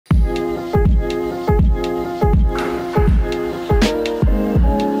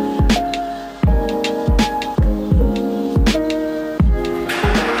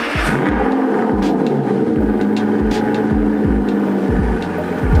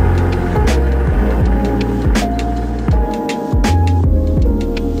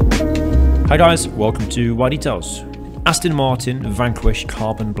Hi guys, welcome to WhiteDetails. Aston Martin Vanquish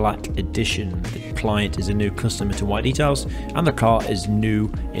Carbon Black Edition. The client is a new customer to WhiteDetails and the car is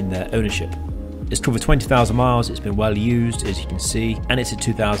new in their ownership. It's covered 20,000 miles, it's been well used as you can see, and it's a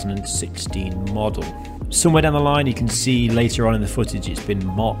 2016 model. Somewhere down the line you can see later on in the footage it's been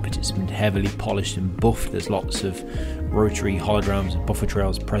mocked, it's been heavily polished and buffed. There's lots of rotary holograms and buffer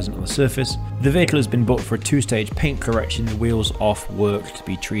trails present on the surface. The vehicle has been booked for a two-stage paint correction, the wheels off work to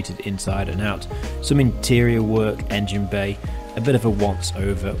be treated inside and out, some interior work, engine bay, a bit of a once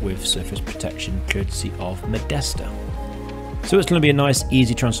over with surface protection courtesy of Modesta. So it's going to be a nice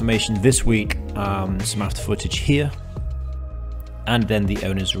easy transformation this week, some after footage here, and then the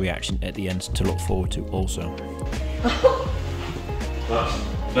owner's reaction at the end to look forward to also. That's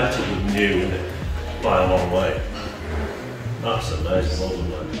better than new, isn't it? By a long way. That's amazing,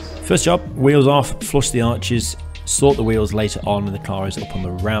 wasn't it? First job, wheels off, flush the arches, sort the wheels later on when the car is up on the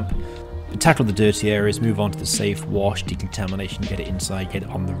ramp, tackle the dirty areas, move on to the safe wash, decontamination, get it inside, get it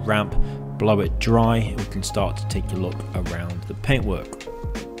on the ramp, blow it dry, and we can start to take a look around the paintwork.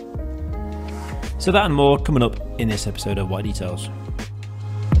 So that and more coming up in this episode of WhiteDetails.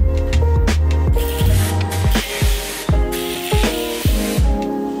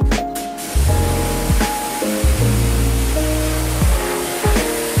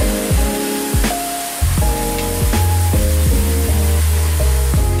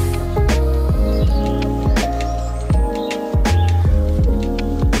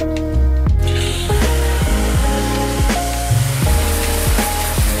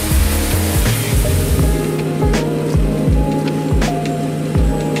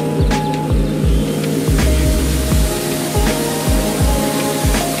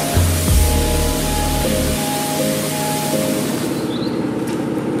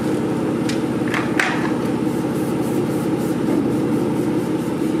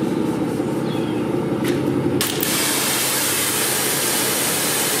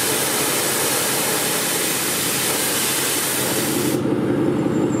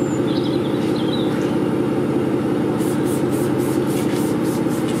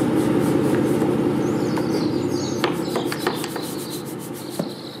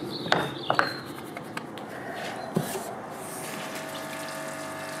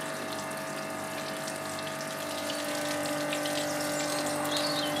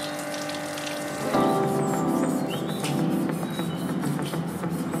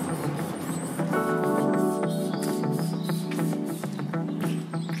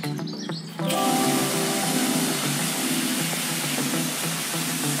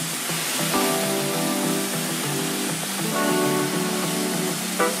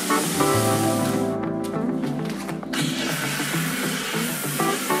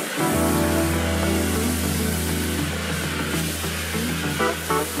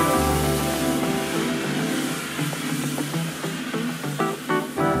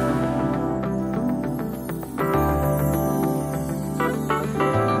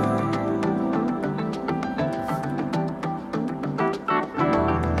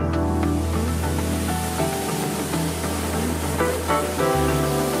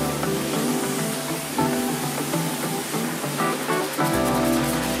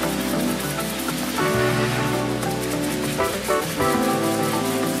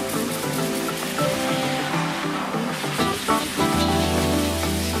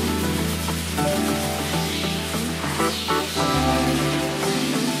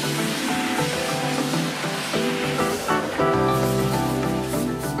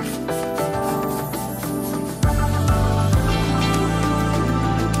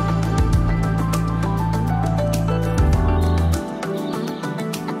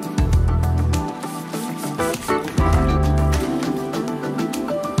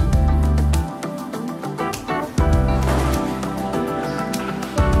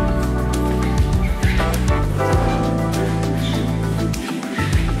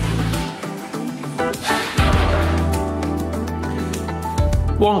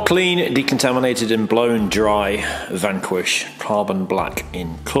 One clean, decontaminated and blown dry Vanquish Carbon Black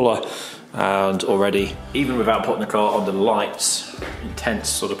in colour, and already, even without putting the car under lights, intense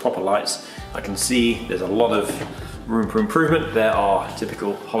sort of proper lights, I can see there's a lot of room for improvement. There are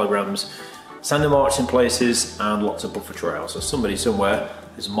typical holograms, sander marks in places and lots of buffer trails. So somebody somewhere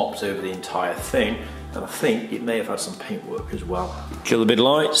has mopped over the entire thing, and I think it may have had some paint work as well. Kill the big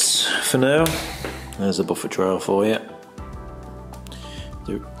lights for now. There's a buffer trail for you.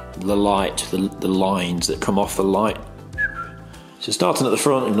 The light, the lines that come off the light. So starting at the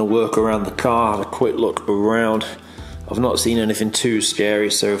front, I'm going to work around the car, have a quick look around. I've not seen anything too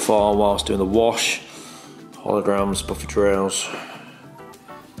scary so far whilst doing the wash. Holograms, buffer trails.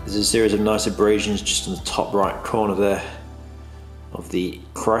 There's a series of nice abrasions just in the top right corner there of the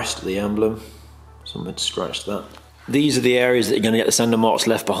crest, the emblem. Someone scratched that. These are the areas that you're going to get the sender marks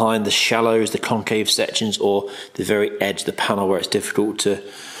left behind, the shallows, the concave sections, or the very edge of the panel where it's difficult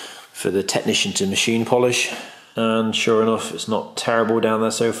for the technician to machine polish. And sure enough, it's not terrible down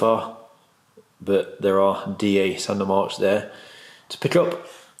there so far, but there are DA sender marks there to pick up.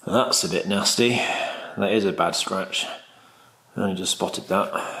 That's a bit nasty. That is a bad scratch. I only just spotted that.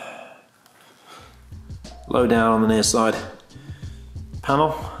 Low down on the near side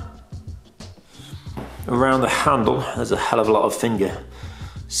panel. Around the handle, there's a hell of a lot of finger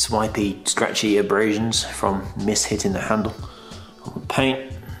swipey, scratchy abrasions from mis-hitting the handle on the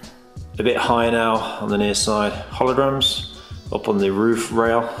paint. A bit higher now on the near side, holograms up on the roof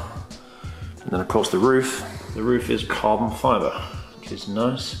rail, and then across the roof. The roof is carbon fibre, which is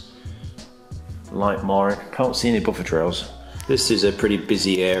nice. Light marring, can't see any buffer trails. This is a pretty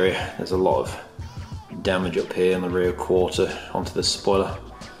busy area. There's a lot of damage up here on the rear quarter onto the spoiler.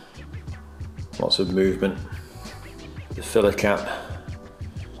 Lots of movement. The filler cap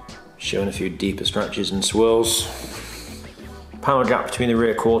showing a few deeper scratches and swirls. Panel gap between the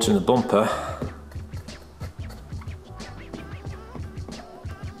rear quarter and the bumper.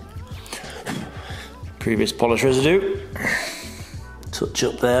 Previous polish residue. Touch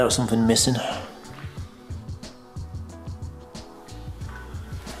up there or something missing.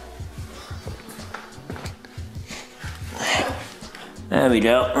 There we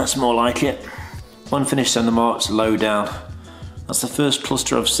go, that's more like it. Unfinished sender marks, low down. That's the first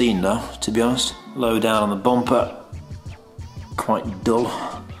cluster I've seen though, to be honest. Low down on the bumper, quite dull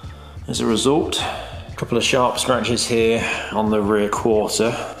as a result. A couple of sharp scratches here on the rear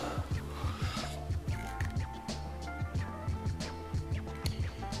quarter.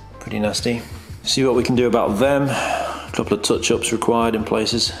 Pretty nasty. See what we can do about them. A couple of touch-ups required in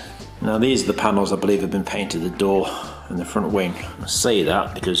places. Now these are the panels I believe have been painted, the door and the front wing. I say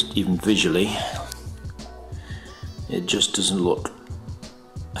that because even visually it just doesn't look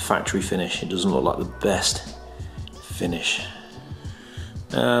a factory finish. It doesn't look like the best finish.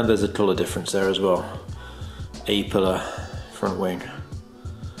 And there's a colour difference there as well. A-pillar, front wing.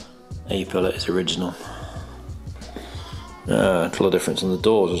 A-pillar is original. Colour difference on the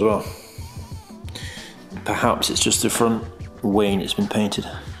doors as well. Perhaps it's just the front wing that's been painted.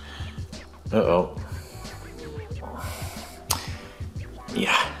 Uh-oh.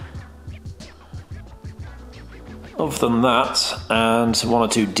 Yeah. Other than that, and one or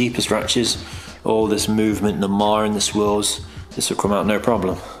two deeper scratches, all this movement and the mire and the swirls, this will come out no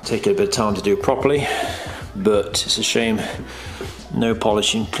problem. Take a bit of time to do properly, but it's a shame no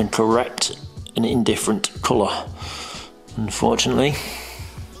polishing can correct an indifferent colour, unfortunately.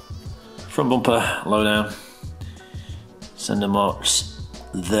 Front bumper, low down. Sender marks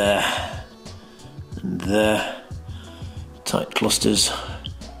there and there. Tight clusters.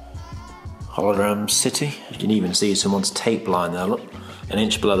 Hologram city. You can even see someone's tape line there, look. An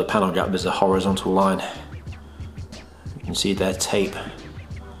inch below the panel gap there's a horizontal line. You can see their tape.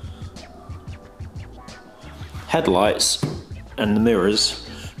 Headlights and the mirrors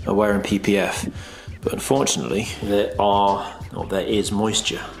are wearing PPF, but unfortunately there is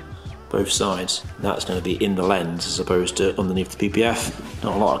moisture both sides. That's going to be in the lens as opposed to underneath the PPF.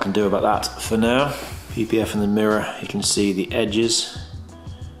 Not a lot I can do about that for now. PPF in the mirror, you can see the edges.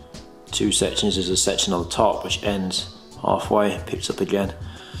 Two sections, there's a section on the top which ends halfway, picks up again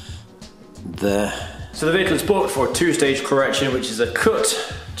there. So the vehicle is booked for a two-stage correction, which is a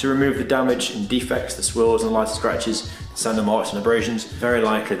cut to remove the damage and defects, the swirls and lighter scratches, the sender marks and abrasions. Very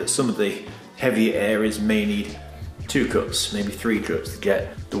likely that some of the heavier areas may need two cuts, maybe three cuts to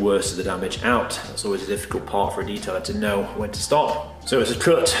get the worst of the damage out. That's always a difficult part for a detailer to know when to stop. So it's a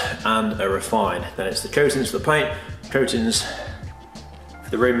cut and a refine. Then it's the coatings for the paint, coatings for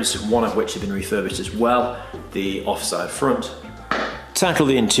the rims, one of which have been refurbished as well, the offside front. Tackle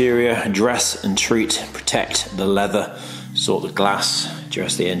the interior, dress and treat, protect the leather, sort the glass,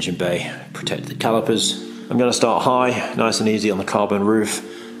 dress the engine bay, protect the calipers. I'm going to start high, nice and easy on the carbon roof,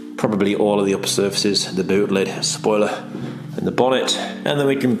 probably all of the upper surfaces, the boot lid, spoiler and the bonnet, and then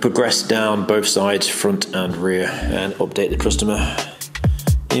we can progress down both sides, front and rear, and update the customer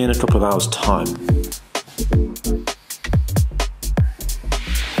in a couple of hours time.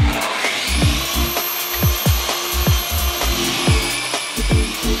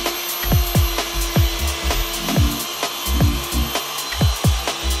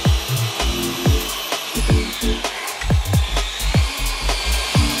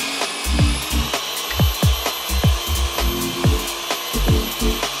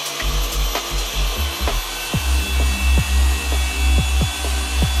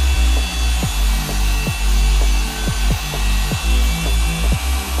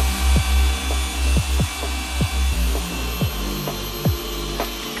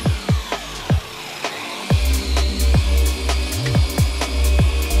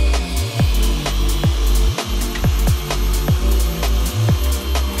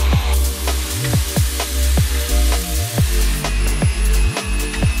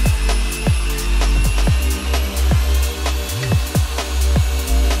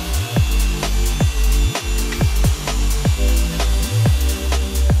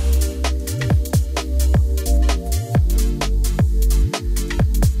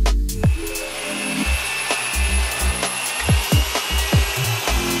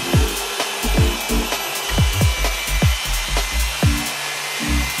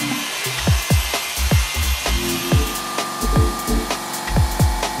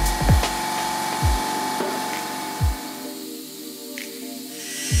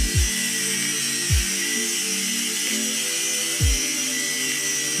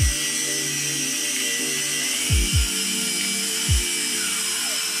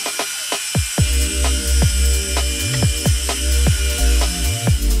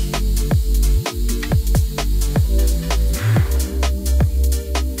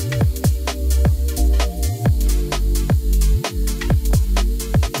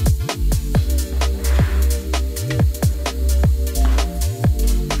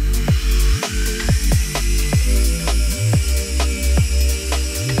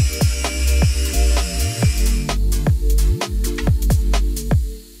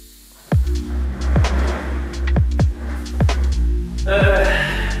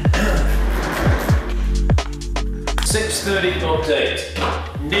 6:30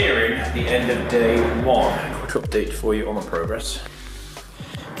 update. Nearing the end of day one. Quick update for you on the progress.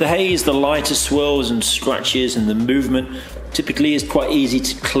 The haze, the lighter swirls and scratches and the movement typically is quite easy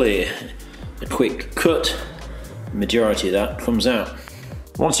to clear. A quick cut, the majority of that comes out.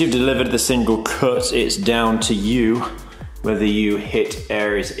 Once you've delivered the single cut, it's down to you whether you hit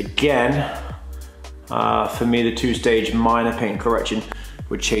areas again. For me, the two-stage minor paint correction,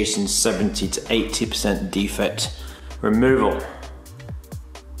 we're chasing 70 to 80% defect removal.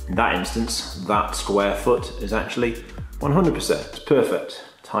 In that instance, that square foot is actually 100%. It's perfect.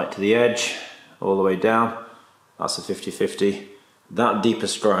 Tight to the edge, all the way down. That's a 50-50. That deeper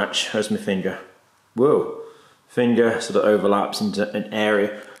scratch, hurts my finger. Whoa. Finger sort of overlaps into an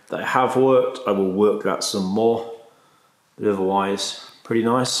area that I have worked. I will work that some more. But otherwise, pretty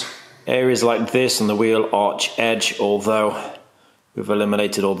nice. Areas like this on the wheel arch edge, although we've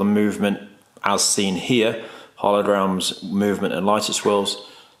eliminated all the movement as seen here, holograms, movement and lighter swirls,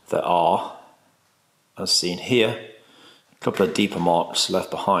 there are, as seen here, a couple of deeper marks left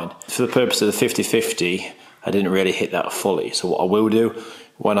behind. For the purpose of the 50-50, I didn't really hit that fully. So what I will do,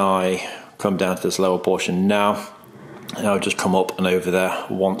 when I come down to this lower portion now, and I'll just come up and over there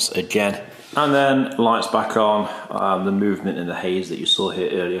once again. And then lights back on, the movement in the haze that you saw here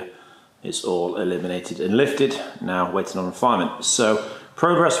earlier, it's all eliminated and lifted, now waiting on refinement. So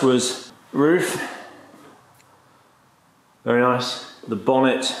progress was roof, very nice. The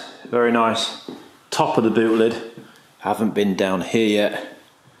bonnet, very nice. Top of the boot lid, haven't been down here yet.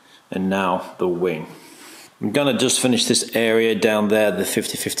 And now the wing. I'm gonna just finish this area down there, the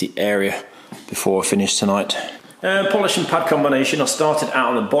 50-50 area, before I finish tonight. Polish and pad combination, I started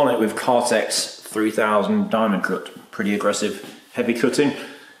out on the bonnet with Cartex 3000 diamond cut. Pretty aggressive, heavy cutting.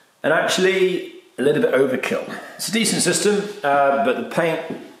 And actually a little bit overkill. It's a decent system, but the paint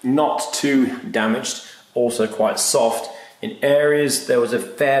not too damaged, also quite soft. In areas there was a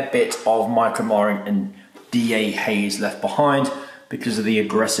fair bit of micromarring and DA haze left behind because of the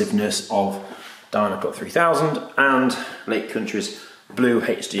aggressiveness of Diamond Cut 3000 and Lake Country's blue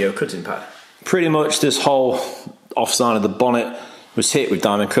HDO cutting pad. Pretty much this whole offside of the bonnet was hit with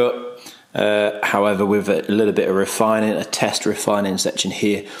Diamond Cut. However, with a little bit of refining, a test refining section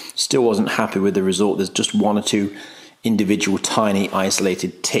here, still wasn't happy with the result. There's just one or two individual tiny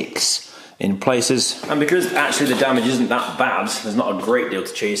isolated ticks in places. And because actually the damage isn't that bad, there's not a great deal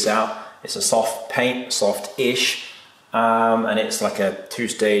to chase out. It's a soft paint, soft-ish, and it's like a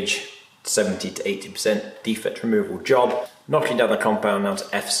two-stage 70 to 80% defect removal job. Knocking down the compound now to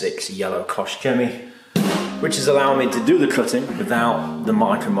F6 yellow Kosh Chemi, which is allowing me to do the cutting without the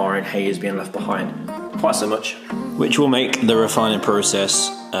micromarring haze being left behind quite so much, which will make the refining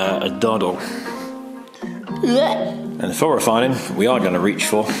process a doddle. And for refining, we are going to reach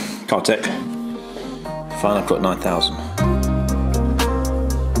for Cartec Final Cut 9000.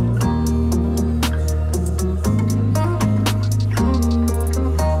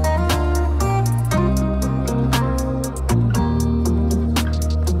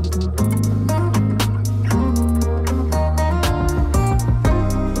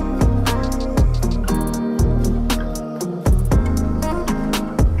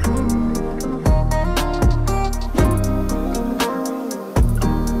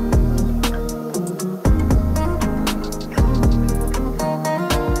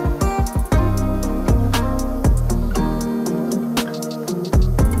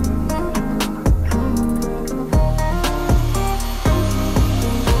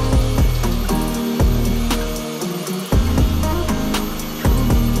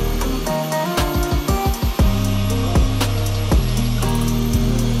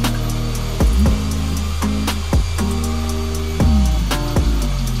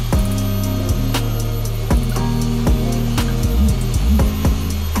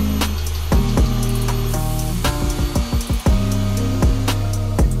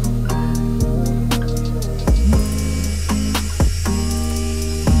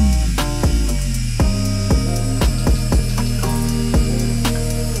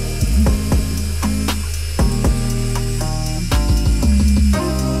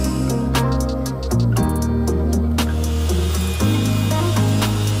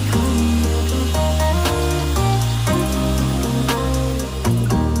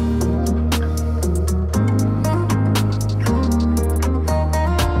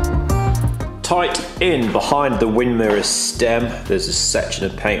 Tight in behind the wind mirror stem, there's a section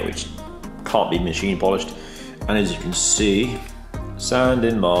of paint which can't be machine polished, and as you can see,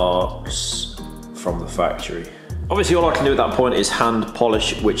 sanding marks from the factory. Obviously all I can do at that point is hand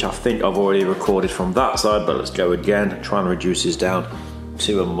polish, which I think I've already recorded from that side, but let's go again, try and reduce this down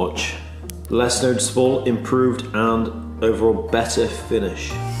to a much less noticeable, improved and overall better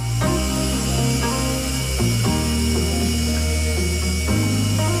finish.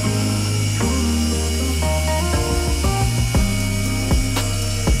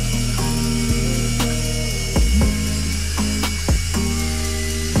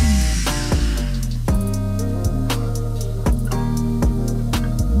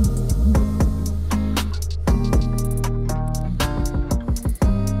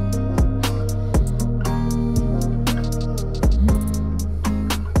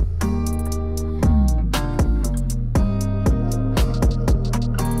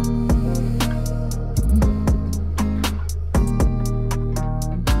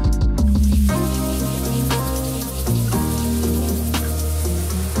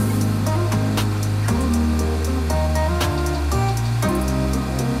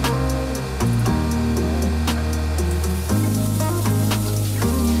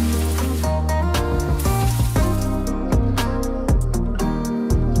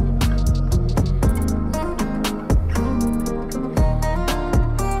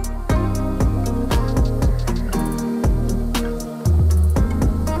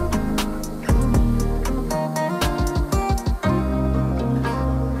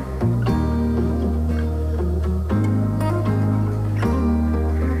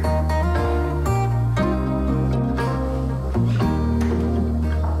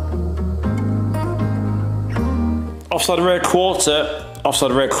 Offside rear quarter,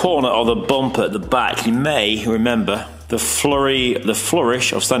 offside rear corner of the bumper at the back. You may remember the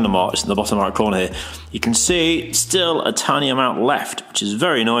flourish of standard marks in the bottom right corner here. You can see still a tiny amount left, which is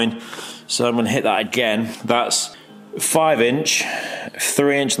very annoying. So I'm going to hit that again. That's 5 inch,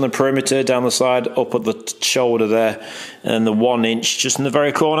 3 inch on the perimeter down the side, up at the shoulder there, and the 1 inch just in the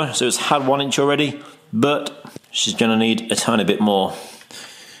very corner. So it's had 1 inch already, but she's going to need a tiny bit more.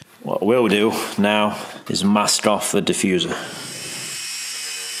 What we'll do now is mask off the diffuser.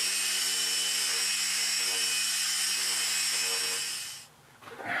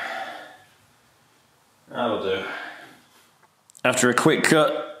 That'll do. After a quick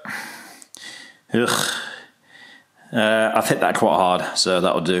cut, I've hit that quite hard, so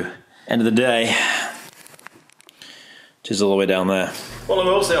that'll do. End of the day, just all the way down there. What I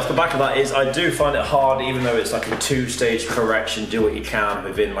will say off the back of that is I do find it hard, even though it's like a 2-stage correction, do what you can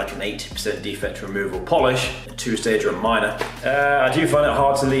within like an 80% defect removal polish, a 2-stage or a minor. I do find it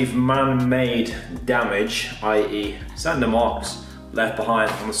hard to leave man-made damage, i.e. sander marks, left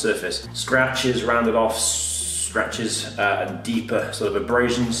behind on the surface. Scratches, rounded off scratches, and deeper sort of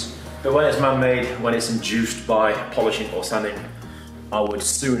abrasions. But when it's man-made, when it's induced by polishing or sanding, I would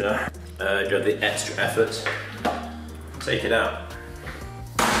sooner go the extra effort, take it out.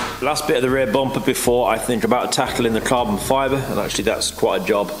 Last bit of the rear bumper before I think about tackling the carbon fibre, and actually that's quite a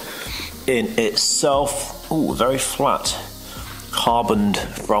job in itself. Ooh, very flat, carboned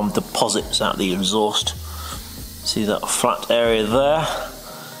from deposits out the exhaust. See that flat area there,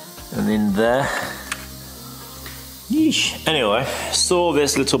 and in there. Yeesh. Anyway, saw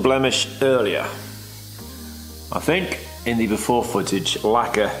this little blemish earlier. I think in the before footage,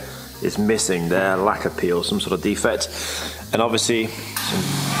 lacquer is missing there, lacquer peel, some sort of defect, and obviously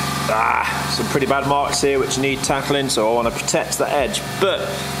some pretty bad marks here which need tackling, so I want to protect the edge. But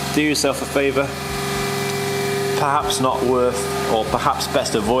do yourself a favour, perhaps not worth, or perhaps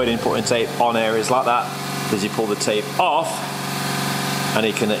best avoiding putting tape on areas like that, because you pull the tape off and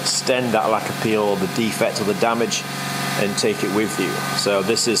you can extend that lacquer peel or the defect or the damage and take it with you. So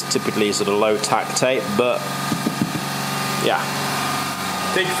this is typically sort of low tack tape, but yeah,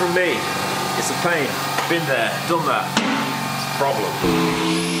 take it from me, it's a pain. Been there, done that, it's a problem.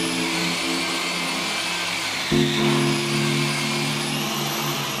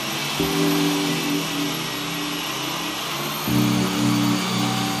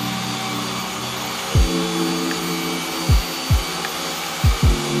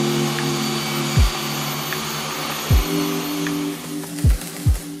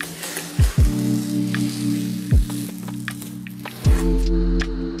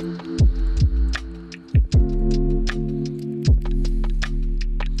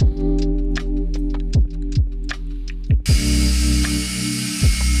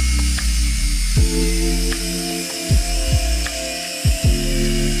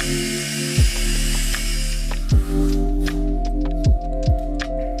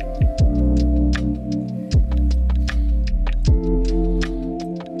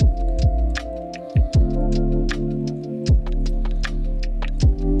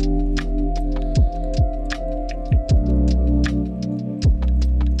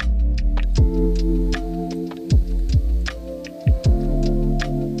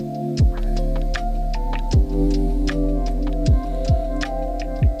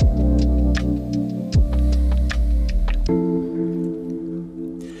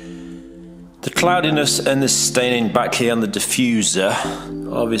 cloudiness and the staining back here on the diffuser.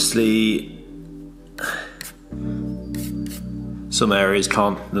 Obviously, some areas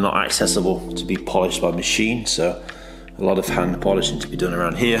they're not accessible to be polished by machine, so a lot of hand polishing to be done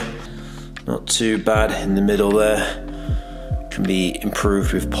around here. Not too bad in the middle there. Can be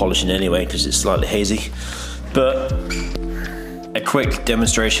improved with polishing anyway because it's slightly hazy. But a quick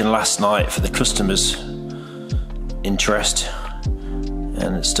demonstration last night for the customer's interest,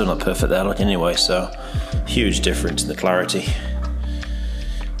 and it's still not perfect there looking anyway, so huge difference in the clarity.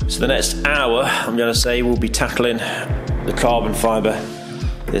 So the next hour, I'm going to say, we'll be tackling the carbon fibre,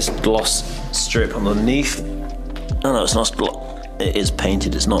 this gloss strip underneath. Oh no, it's not gloss. It is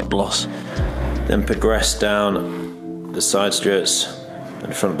painted, it's not gloss. Then progress down the side skirts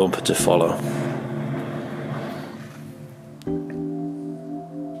and front bumper to follow.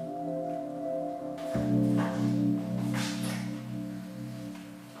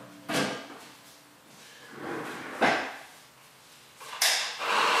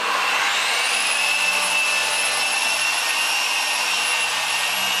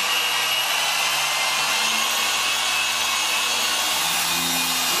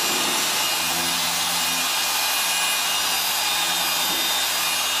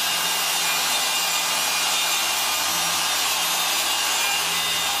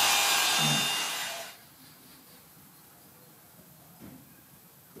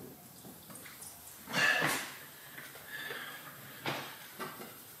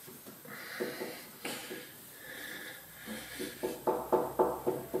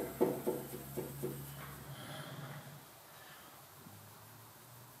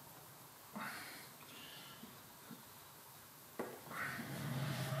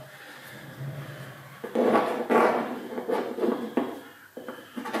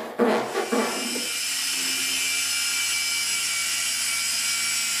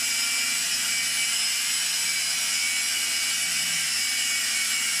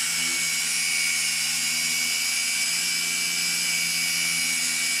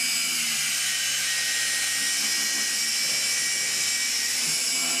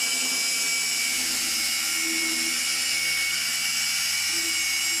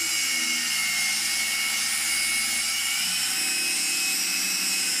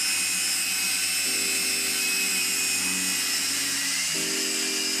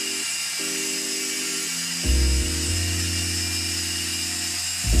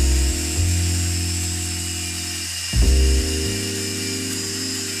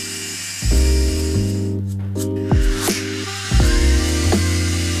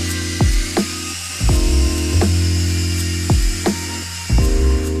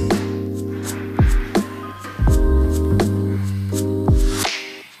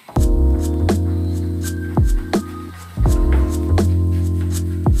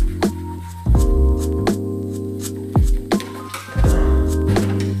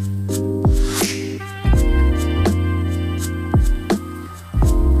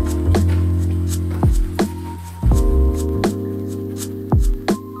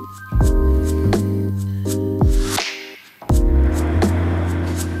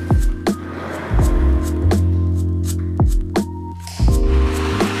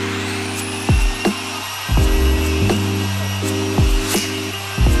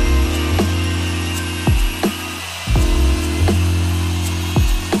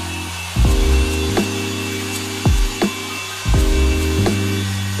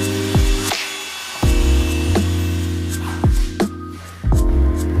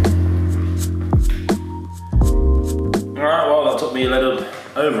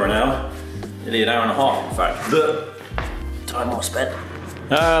 Over an hour, nearly an hour and a half in fact, but time well spent.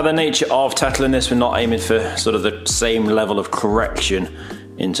 The nature of tackling this, we're not aiming for sort of the same level of correction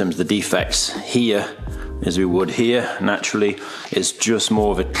in terms of the defects here as we would here. Naturally, it's just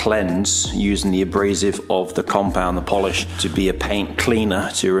more of a cleanse using the abrasive of the compound, the polish, to be a paint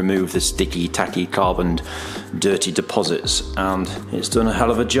cleaner to remove the sticky, tacky, carboned, dirty deposits, and it's done a hell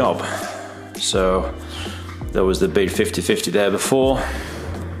of a job. So there was the big 50-50 there before.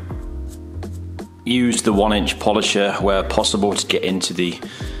 Used the 1-inch polisher where possible to get into the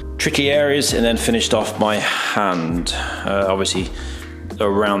tricky areas, and then finished off by hand. Obviously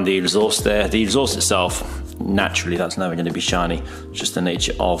around the exhaust there. The exhaust itself, naturally that's never going to be shiny, it's just the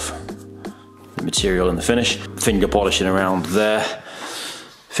nature of the material and the finish. Finger polishing around there.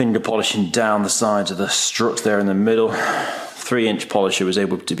 Finger polishing down the sides of the struts there in the middle. 3-inch polisher was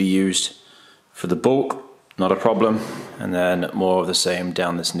able to be used for the bulk, not a problem. And then more of the same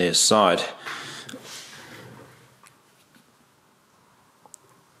down this near side.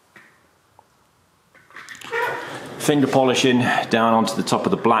 Finger polishing down onto the top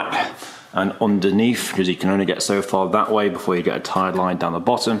of the black and underneath, because you can only get so far that way before you get a tied line down the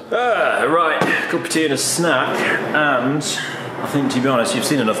bottom. Right, cup of tea and a snack, and I think, to be honest, you've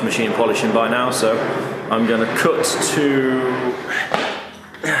seen enough machine polishing by now, so I'm going to cut to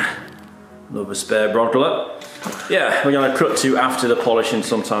another spare brodler. Yeah, we're going to cut to after the polishing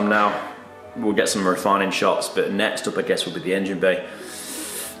sometime now. We'll get some refining shots, but next up I guess will be the engine bay.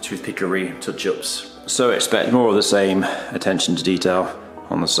 Toothpickery touch-ups. So expect more of the same attention to detail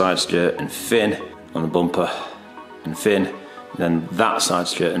on the side skirt and fin, on the bumper and fin, then that side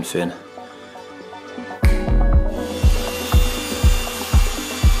skirt and fin.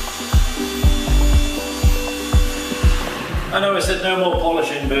 I know I said no more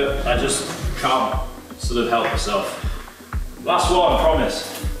polishing, but I just can't sort of help myself. Last one, I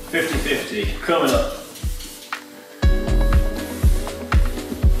promise. 50-50, coming up.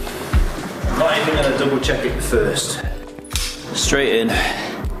 I'm not even going to double check it first. Straight in.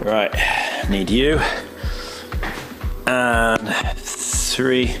 Right, need you. And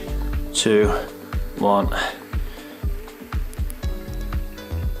 3, 2, 1.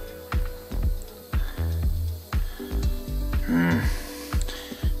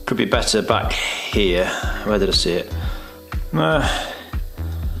 Could be better back here. Where did I see it?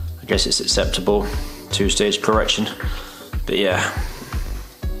 I guess it's acceptable. 2-stage correction. But yeah.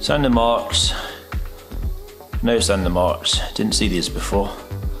 Sander marks. No sander marks. Didn't see these before.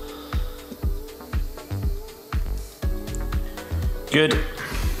 Good.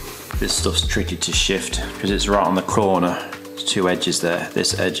 This stuff's tricky to shift because it's right on the corner. There's 2 edges there.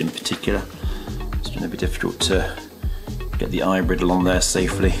 This edge in particular. It's going to be difficult to get the eye bridle on there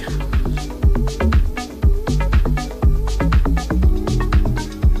safely.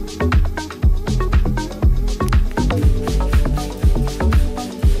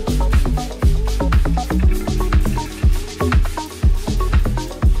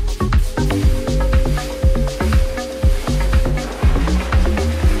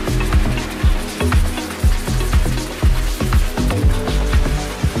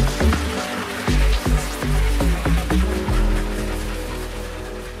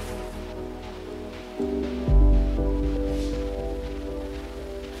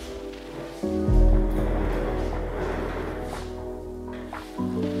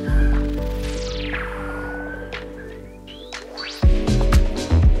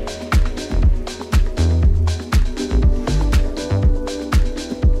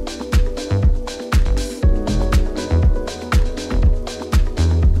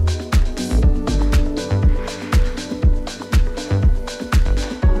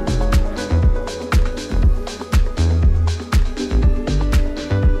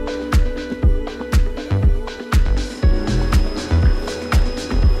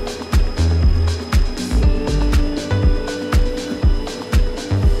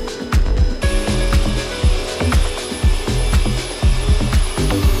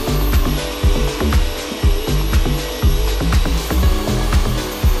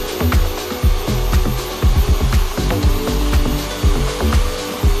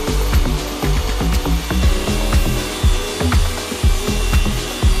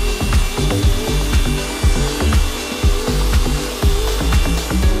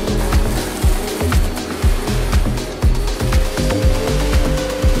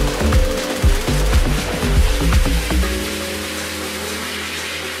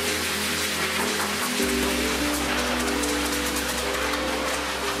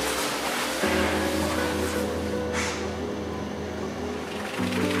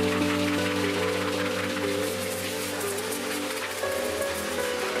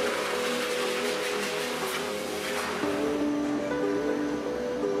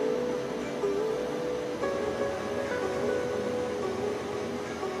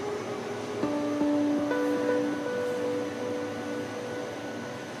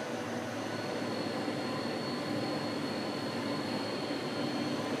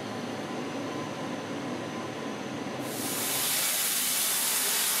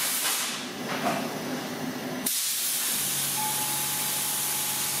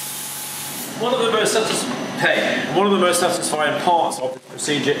 One of the most satisfying parts of the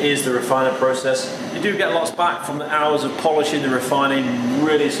procedure is the refining process. You do get lots back from the hours of polishing. The refining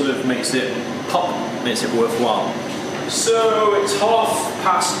really sort of makes it pop, makes it worthwhile. So it's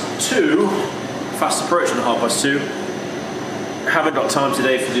 2:30, fast approaching 2:30. I haven't got time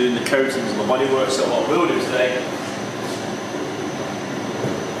today for doing the coatings and the bodywork, so what we'll do today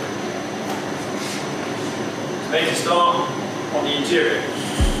is make a start on the interior.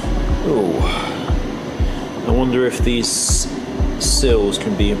 Oh, I wonder if these sills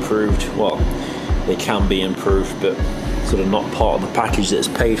can be improved. Well, they can be improved, but sort of not part of the package that it's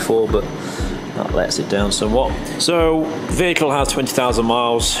paid for, but that lets it down somewhat. So vehicle has 20,000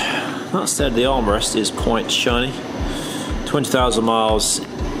 miles. That said, the armrest is quite shiny. 20,000 miles.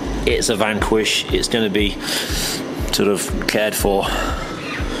 It's a Vanquish. It's going to be sort of cared for,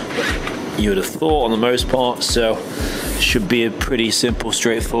 you would have thought, on the most part. So should be a pretty simple,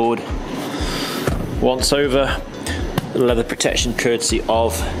 straightforward once over. Leather protection courtesy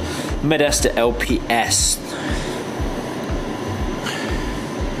of Medesta LPS.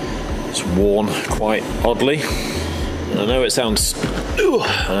 It's worn quite oddly. And I know it sounds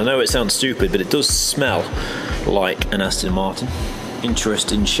stupid, but it does smell like an Aston Martin.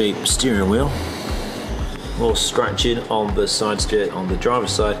 Interesting shaped steering wheel. More scratching on the side skirt on the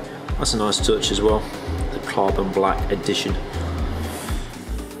driver's side. That's a nice touch as well. The carbon black edition.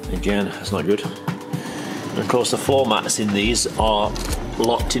 Again, that's not good. And of course the floor mats in these are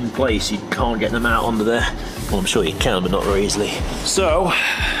locked in place. You can't get them out under there. Well, I'm sure you can, but not very easily. So,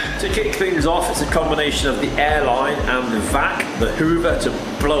 to kick things off, it's a combination of the airline and the vac, the hoover to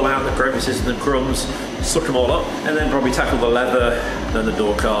blow out the crevices and the crumbs, suck them all up, and then probably tackle the leather, then the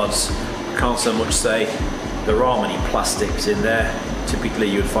door cards. Can't so much say there are many plastics in there. Typically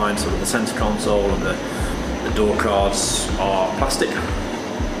you would find sort of the center console and the door cards are plastic.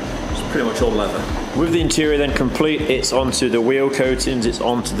 It's pretty much all leather. With the interior then complete, it's onto the wheel coatings, it's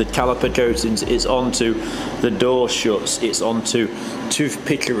onto the caliper coatings, it's onto the door shuts, it's onto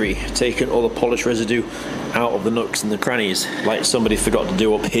toothpickery, taking all the polish residue out of the nooks and the crannies, like somebody forgot to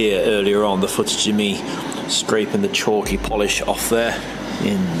do up here earlier on. The footage of me scraping the chalky polish off there,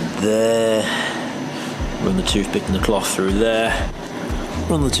 in there, run the toothpick and the cloth through there,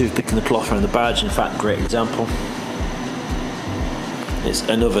 run the toothpick and the cloth around the badge. In fact, great example. It's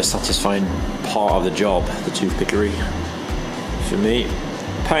another satisfying part of the job, the toothpickery. For me,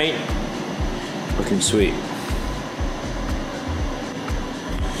 paint, looking sweet.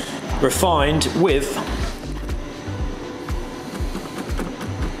 Refined with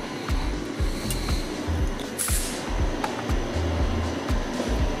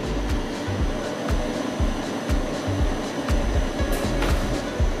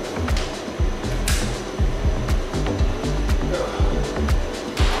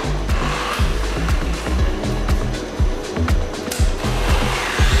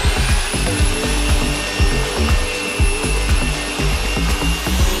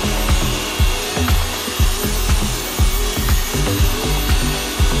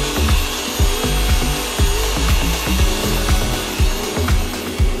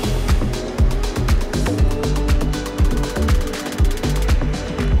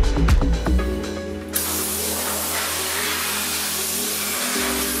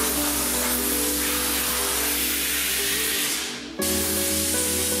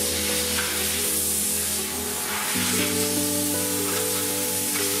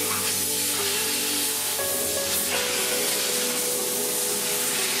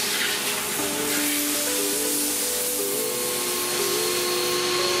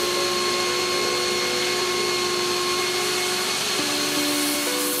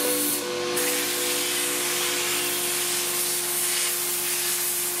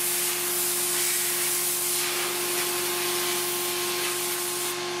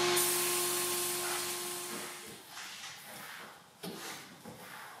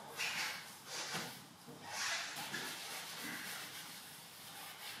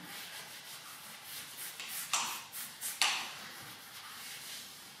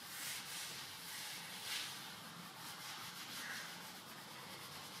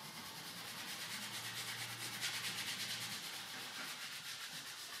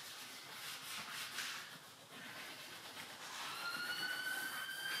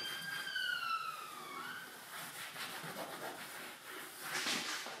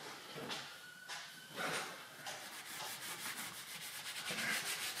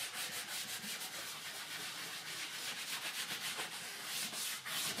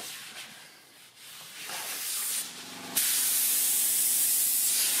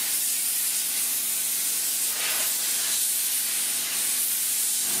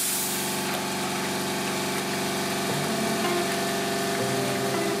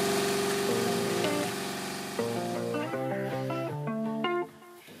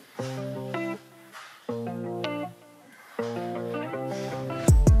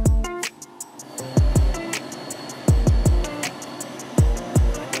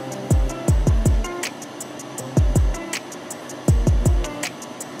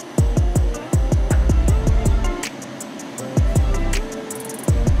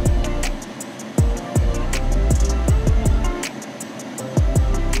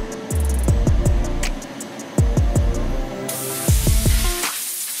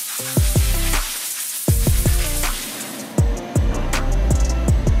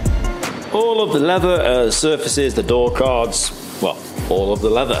All of the leather surfaces, the door cards, well, all of the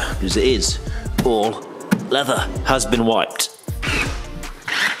leather, because it is all leather, has been wiped.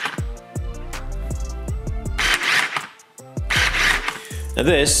 Now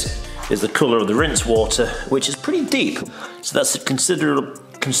this is the colour of the rinse water, which is pretty deep, so that's a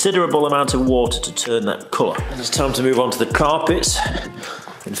considerable amount of water to turn that colour. And it's time to move on to the carpets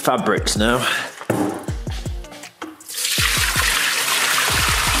and fabrics now.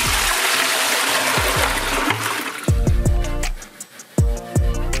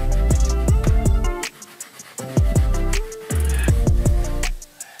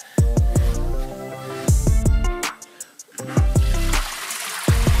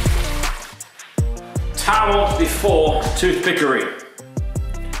 Towel before toothpickery.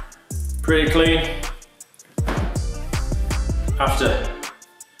 Pretty clean. After.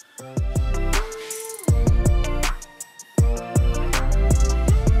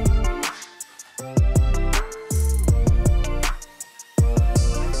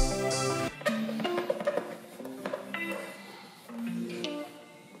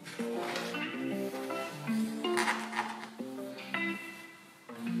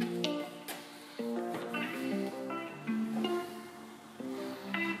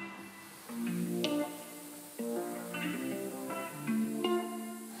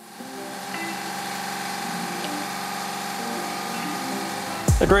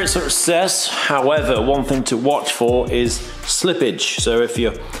 A great success. However, one thing to watch for is slippage. So if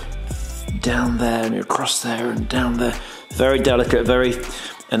you're down there and you're across there and down there, very delicate,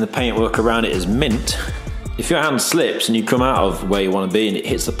 and the paintwork around it is mint. If your hand slips and you come out of where you want to be and it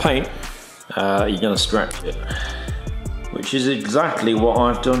hits the paint, you're going to scratch it. Which is exactly what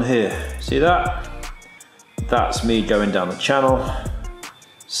I've done here. See that? That's me going down the channel,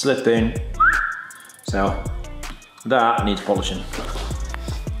 slipping. So that needs polishing.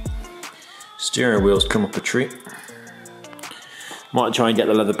 Steering wheels come up a treat. Might try and get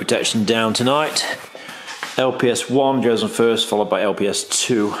the leather protection down tonight. LPS 1 goes on first, followed by LPS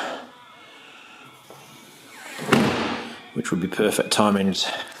 2, which would be perfect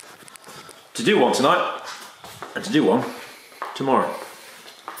timings to do one tonight and to do one tomorrow.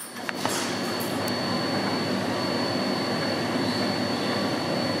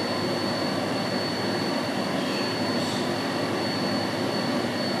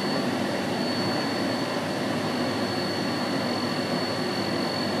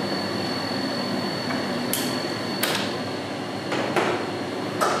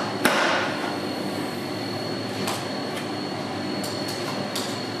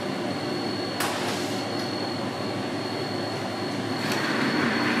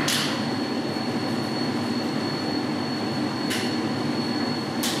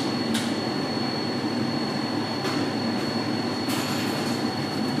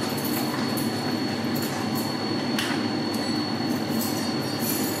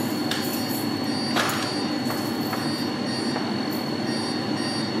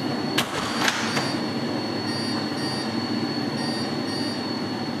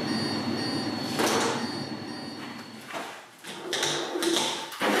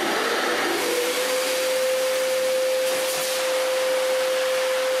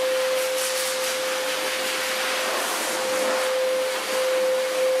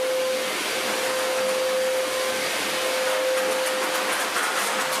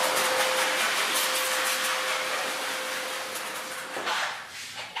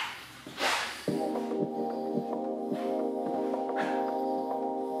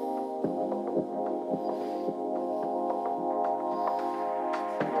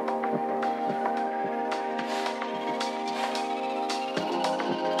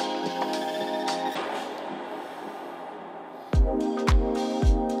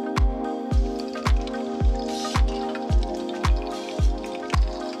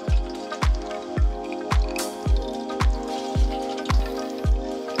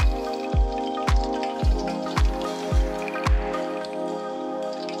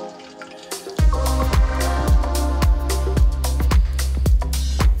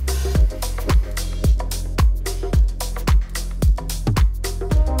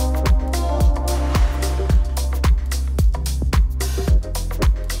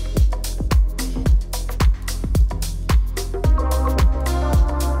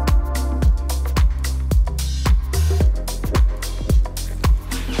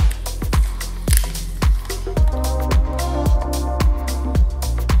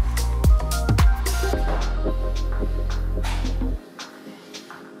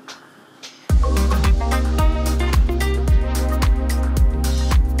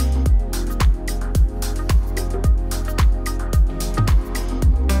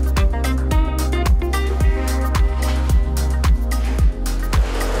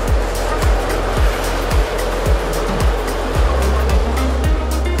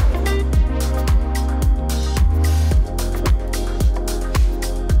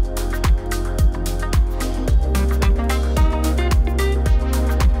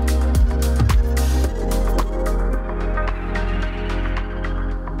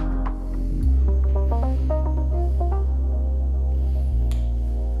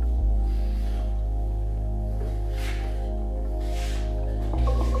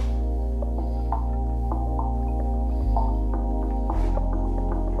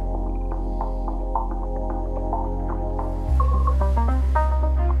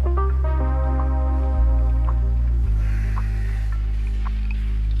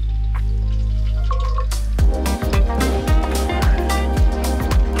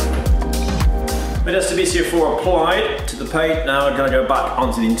 Bit of WCO4 applied to the paint. Now I'm going to go back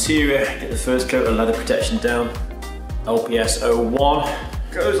onto the interior, get the first coat of leather protection down. LPS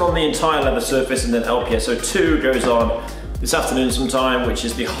 01 goes on the entire leather surface, and then LPS 02 goes on this afternoon sometime, which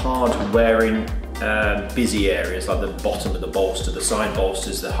is the hard wearing busy areas like the bottom of the bolster, the side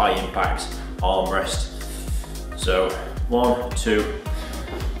bolsters, the high impact armrest. So 1, 2,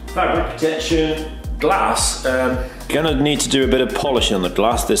 fabric protection, glass. Gonna need to do a bit of polishing on the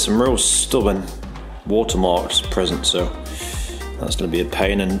glass. There's some real stubborn watermarks present, so that's gonna be a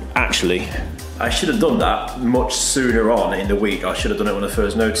pain. And actually, I should have done that much sooner on in the week. I should have done it when I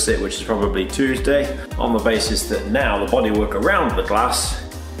first noticed it, which is probably Tuesday, on the basis that now the bodywork around the glass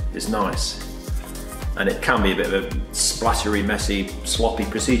is nice. And it can be a bit of a splattery, messy, sloppy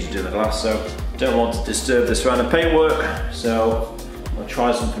procedure to the glass, so don't want to disturb the surrounding paintwork, so I'll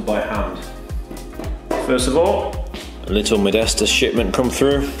try something by hand. First of all, a little Modesta shipment come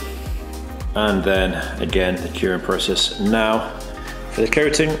through, and then again the curing process. Now for the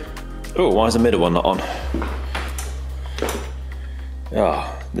coating. Oh, why is the middle one not on?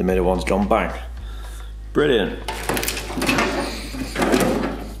 Ah, oh, the middle one's gone bang. Brilliant.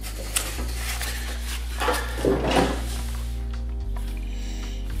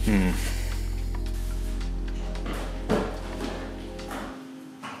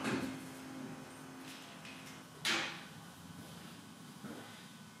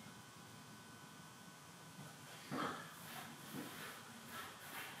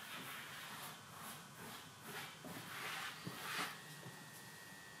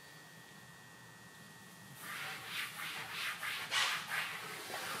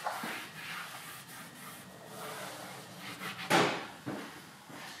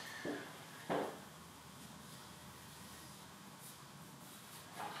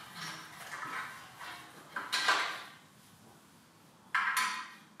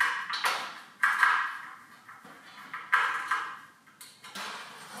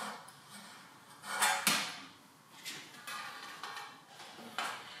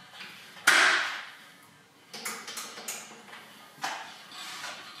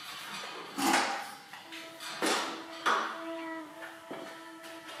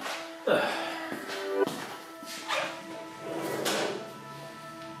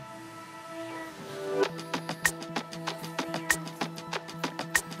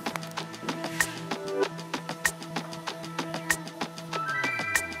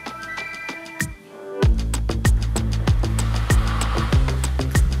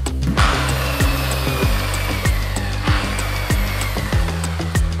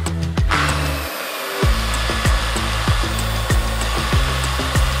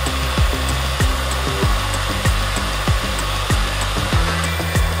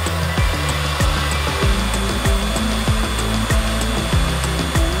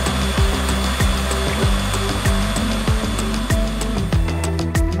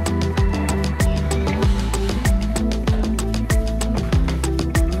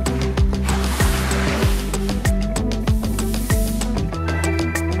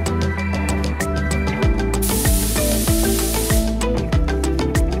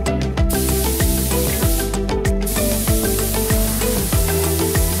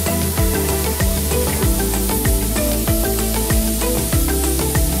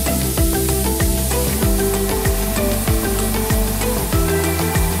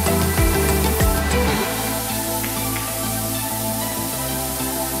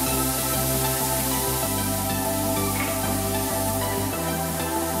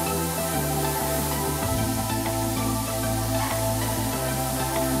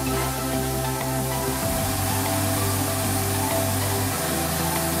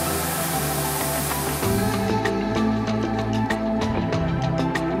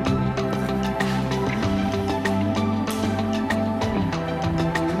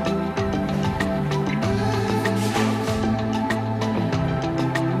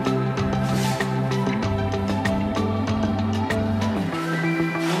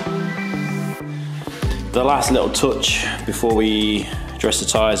 The last little touch before we dress the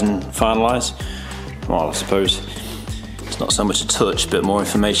tyres and finalise, well, I suppose it's not so much a touch but more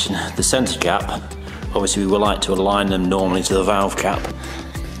information. The centre cap, obviously we would like to align them normally to the valve cap,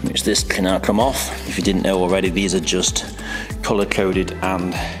 which this can now come off. If you didn't know already, these are just colour coded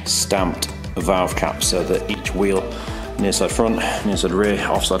and stamped valve caps so that each wheel, near side front, near side rear,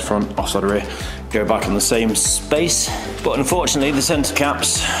 offside front, offside rear, go back in the same space. But unfortunately the centre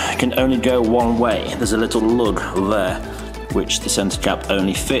caps can only go one way. There's a little lug there which the centre cap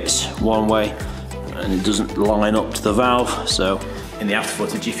only fits one way and it doesn't line up to the valve. So in the after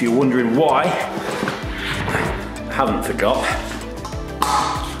footage, if you're wondering why, I haven't forgot.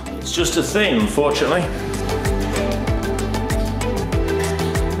 It's just a thing, unfortunately.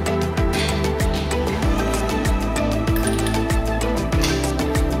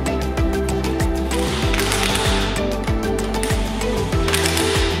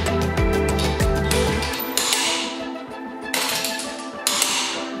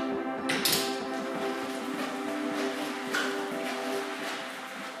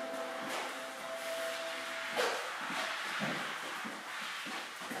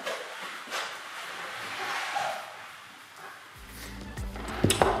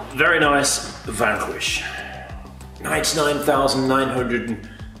 Very nice Vanquish.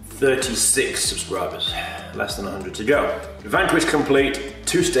 99,936 subscribers. Less than 100 to go. Vanquish complete,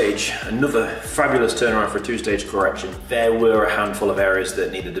 2-stage. Another fabulous turnaround for a 2-stage correction. There were a handful of areas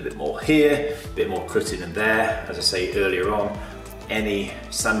that needed a bit more here, a bit more cutting in there. As I say earlier on, any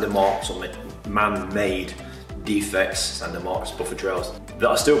sander marks or man-made defects, sander marks, buffer trails, that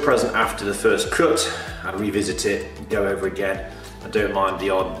are still present after the first cut, I'd revisit it, go over again. I don't mind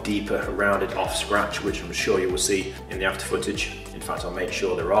the odd deeper rounded off scratch, which I'm sure you will see in the after footage. In fact, I'll make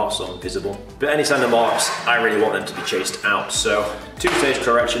sure there are some visible. But any sander marks, I really want them to be chased out. So 2-stage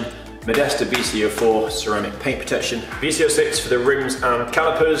correction, Modesta BCO4 ceramic paint protection, BCO6 for the rims and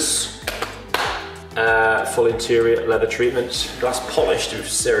calipers, full interior leather treatments, glass polished with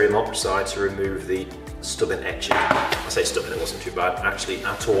cerium oxide to remove the stubborn etching. I say stubborn, it wasn't too bad actually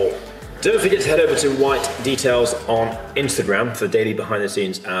at all. Don't forget to head over to WhiteDetails on Instagram for daily behind the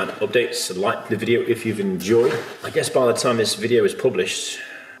scenes and updates. Like the video if you've enjoyed. I guess by the time this video is published,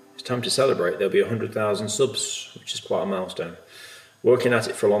 it's time to celebrate. There'll be 100,000 subs, which is quite a milestone. Working at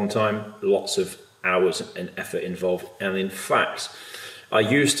it for a long time, lots of hours and effort involved. And in fact, I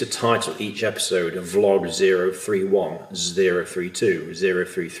used to title each episode Vlog 031, 032,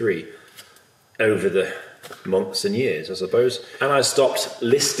 033 over the months and years, I suppose. And I stopped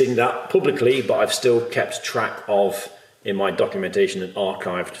listing that publicly, but I've still kept track of, in my documentation and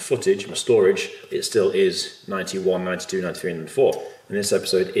archived footage, my storage, it still is 91, 92, 93, and 94. And this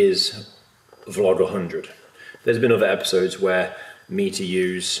episode is Vlog 100. There's been other episodes where me to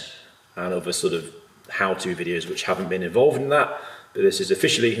use and other sort of how-to videos which haven't been involved in that, but this is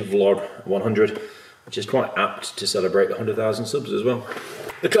officially Vlog 100, which is quite apt to celebrate 100,000 subs as well.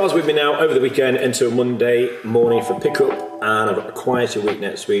 The car's with me now over the weekend until Monday morning for pickup, and I've got a quieter week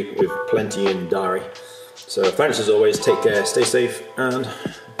next week with plenty in the diary. So thanks as always, take care, stay safe, and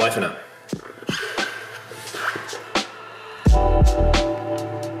bye for now.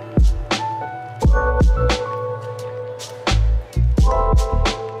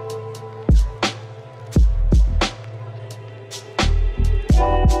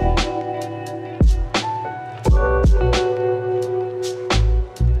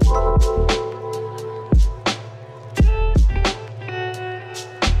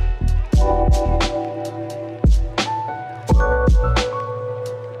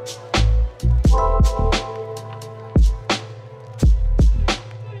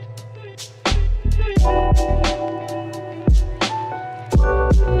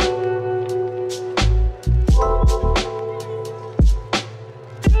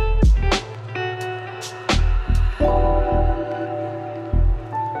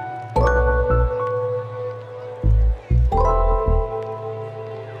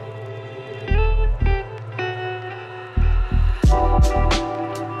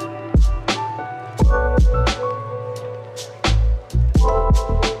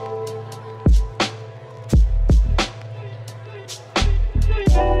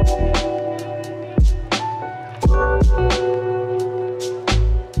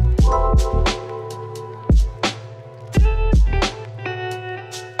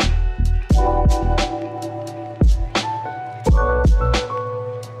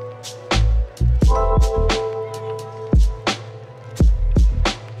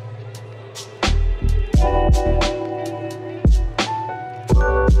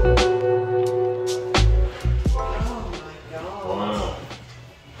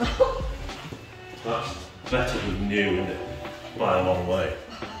 Better than new, isn't it? By a long way.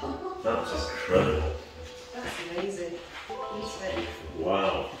 That's incredible. That's amazing.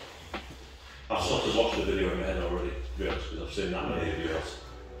 Wow. I've sort of watched the video in my head already, to be honest, because I've seen that many videos.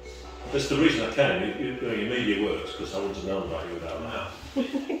 That's the reason I came. Your media works, because I wouldn't have known about you without that.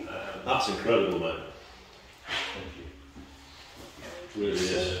 That's incredible, mate. Thank you. It really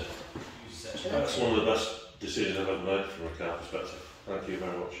is. That's one of the best decisions I've ever made from a car perspective. Thank you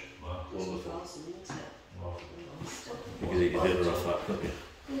very much. Wonderful. You can eat your dinner off that, couldn't you?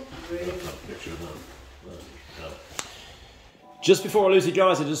 Really? That picture of that. No. Just before I lose you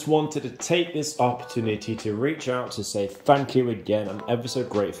guys, I just wanted to take this opportunity to reach out to say thank you again. I'm ever so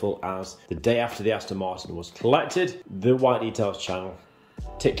grateful, as the day after the Aston Martin was collected, the WhiteDetails channel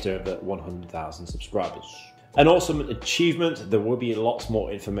ticked over 100,000 subscribers. An awesome achievement. There will be lots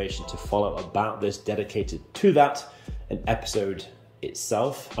more information to follow about this dedicated to that, an episode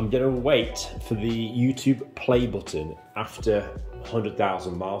itself. I'm going to wait for the YouTube play button after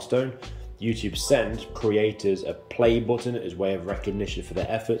 100,000 milestone. YouTube send creators a play button as a way of recognition for their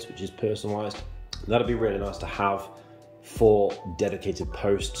efforts, which is personalized. That'll be really nice to have for dedicated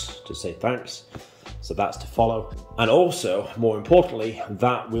posts to say thanks. So that's to follow. And also, more importantly,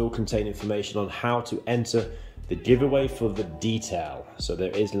 that will contain information on how to enter the giveaway for the detail. So there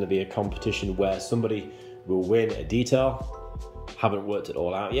is going to be a competition where somebody will win a detail. Haven't worked it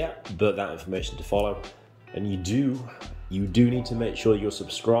all out yet, but that information to follow. And you do need to make sure you're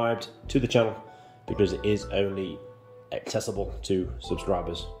subscribed to the channel, because it is only accessible to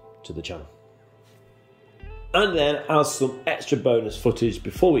subscribers to the channel. And then, as some extra bonus footage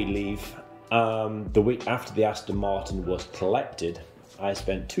before we leave, the week after the Aston Martin was collected, I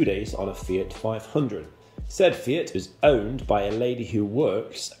spent 2 days on a Fiat 500. Said Fiat is owned by a lady who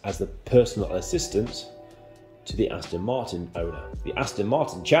works as the personal assistant to the Aston Martin owner. The Aston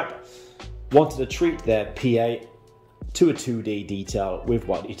Martin chap wanted to treat their PA to a 2D detail with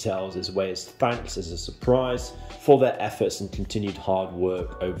WhiteDetails as a way as thanks, as a surprise for their efforts and continued hard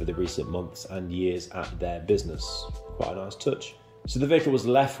work over the recent months and years at their business. Quite a nice touch. So the vehicle was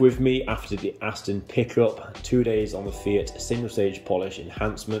left with me after the Aston pickup. 2 days on the Fiat, single stage polish,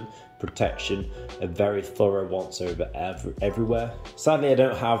 enhancement, protection, a very thorough once over everywhere. Sadly, I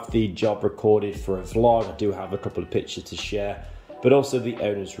don't have the job recorded for a vlog. I do have a couple of pictures to share, but also the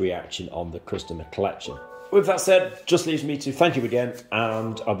owner's reaction on the customer collection. With that said, just leaves me to thank you again,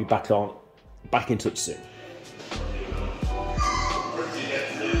 and I'll be back in touch soon.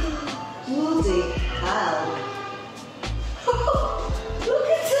 Bloody hell. Look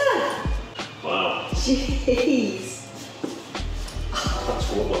at her. Wow. Jeez. That's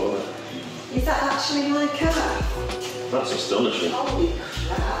what, isn't it? Is that actually my car? That's astonishing. Holy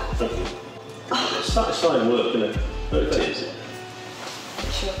crap. Thank you. It's satisfying work, isn't it? It is. I'm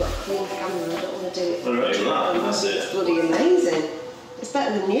sure I've got a clean camera, I don't want to do it. Alright, that's it. It's bloody amazing. It's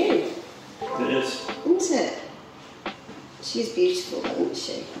better than new. It is. Isn't it? She's beautiful, isn't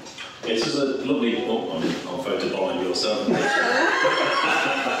she? This is a lovely. Oh, I'm photobomb yourself. I'm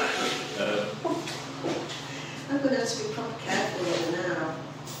going to have to be proper careful with her now.